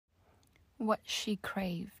What she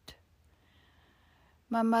craved.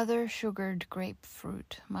 My mother sugared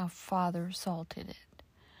grapefruit, my father salted it.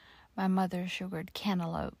 My mother sugared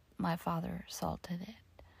cantaloupe, my father salted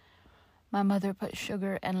it. My mother put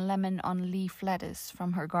sugar and lemon on leaf lettuce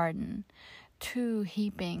from her garden, 2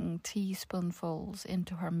 heaping teaspoonfuls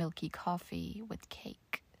into her milky coffee with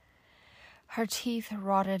cake. Her teeth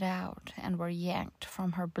rotted out and were yanked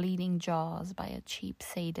from her bleeding jaws by a cheap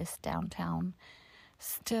sadist downtown.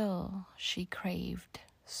 Still, she craved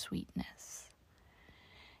sweetness.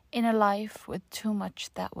 In a life with too much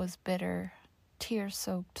that was bitter,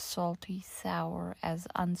 tear-soaked, salty, sour as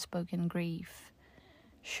unspoken grief,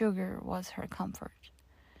 sugar was her comfort.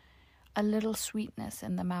 A little sweetness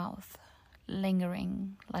in the mouth,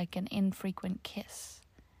 lingering like an infrequent kiss.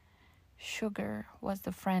 Sugar was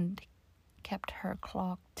the friend kept her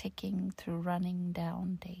clock ticking through running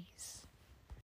down days.